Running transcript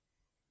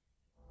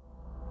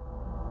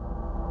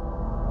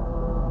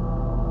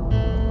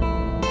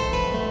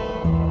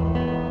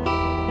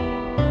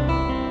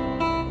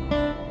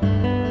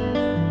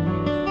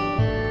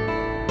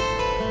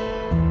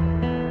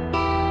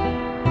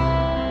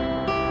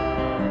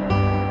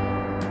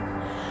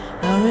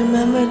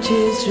remember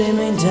tears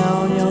streaming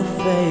down your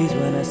face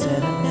when I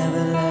said I'd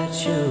never let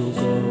you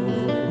go.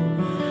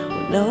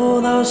 When all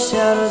those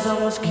shadows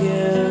almost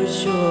killed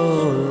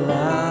your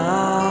light.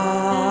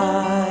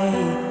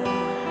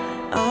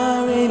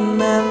 I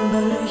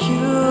remember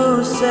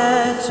you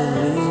said to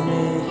leave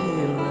me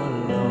here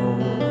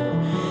alone,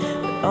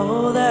 but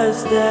all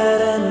that's dead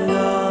and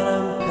gone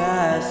and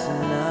past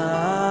tonight.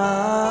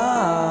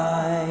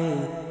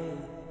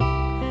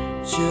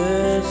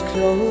 Just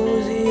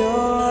close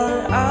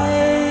your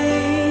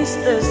eyes,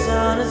 the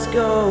sun is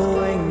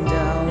going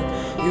down.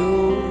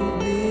 You'll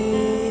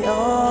be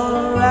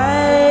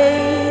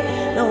alright,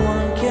 no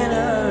one can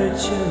hurt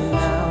you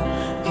now.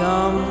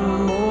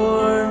 Come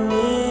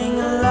morning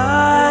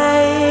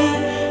light,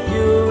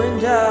 you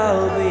and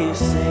I'll be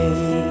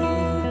safe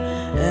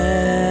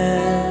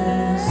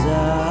and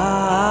sound.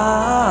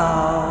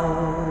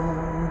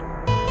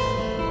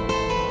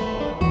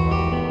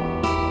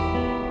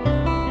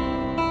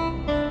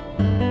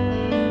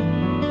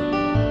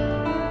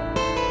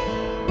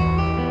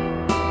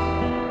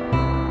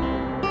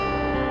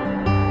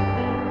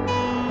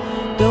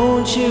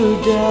 Don't you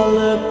dare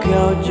look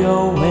out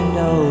your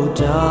window,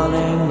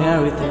 darling,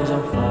 everything's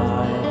on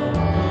fire.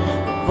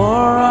 The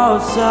war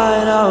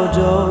outside our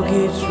door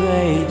keeps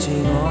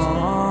raging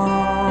on.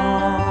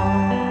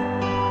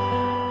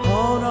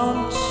 Hold on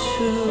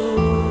to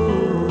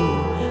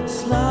this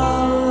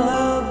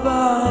lullaby,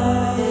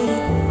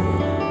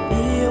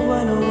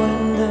 even when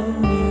the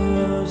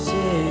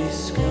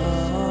music's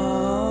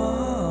gone,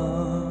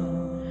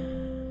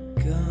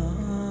 gone.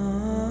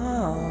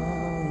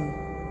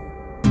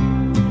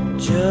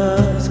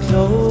 Just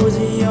close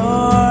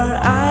your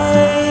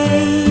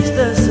eyes,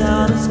 the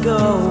sun is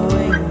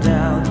going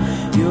down.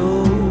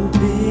 You'll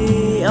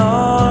be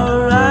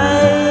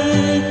alright,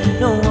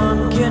 no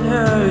one can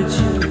hurt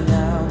you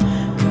now.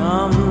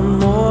 Come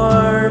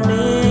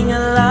morning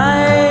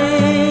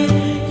light,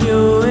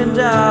 you and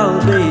I'll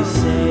be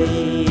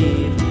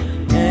safe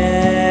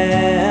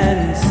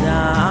and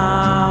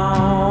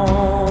sound.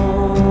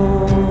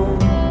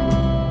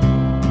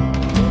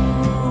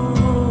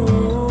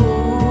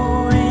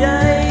 Ooh,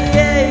 yeah,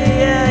 yeah,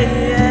 yeah,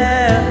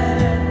 yeah.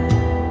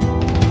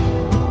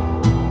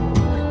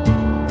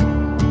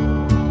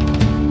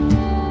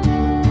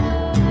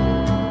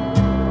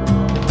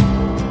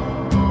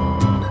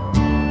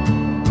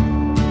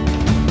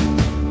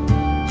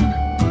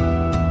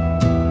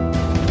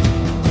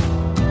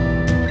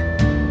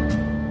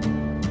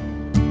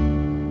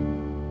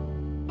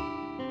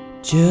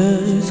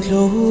 Just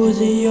close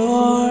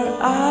your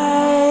eyes,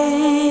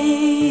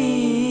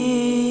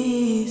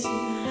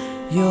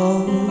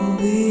 you'll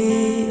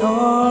be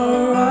alright.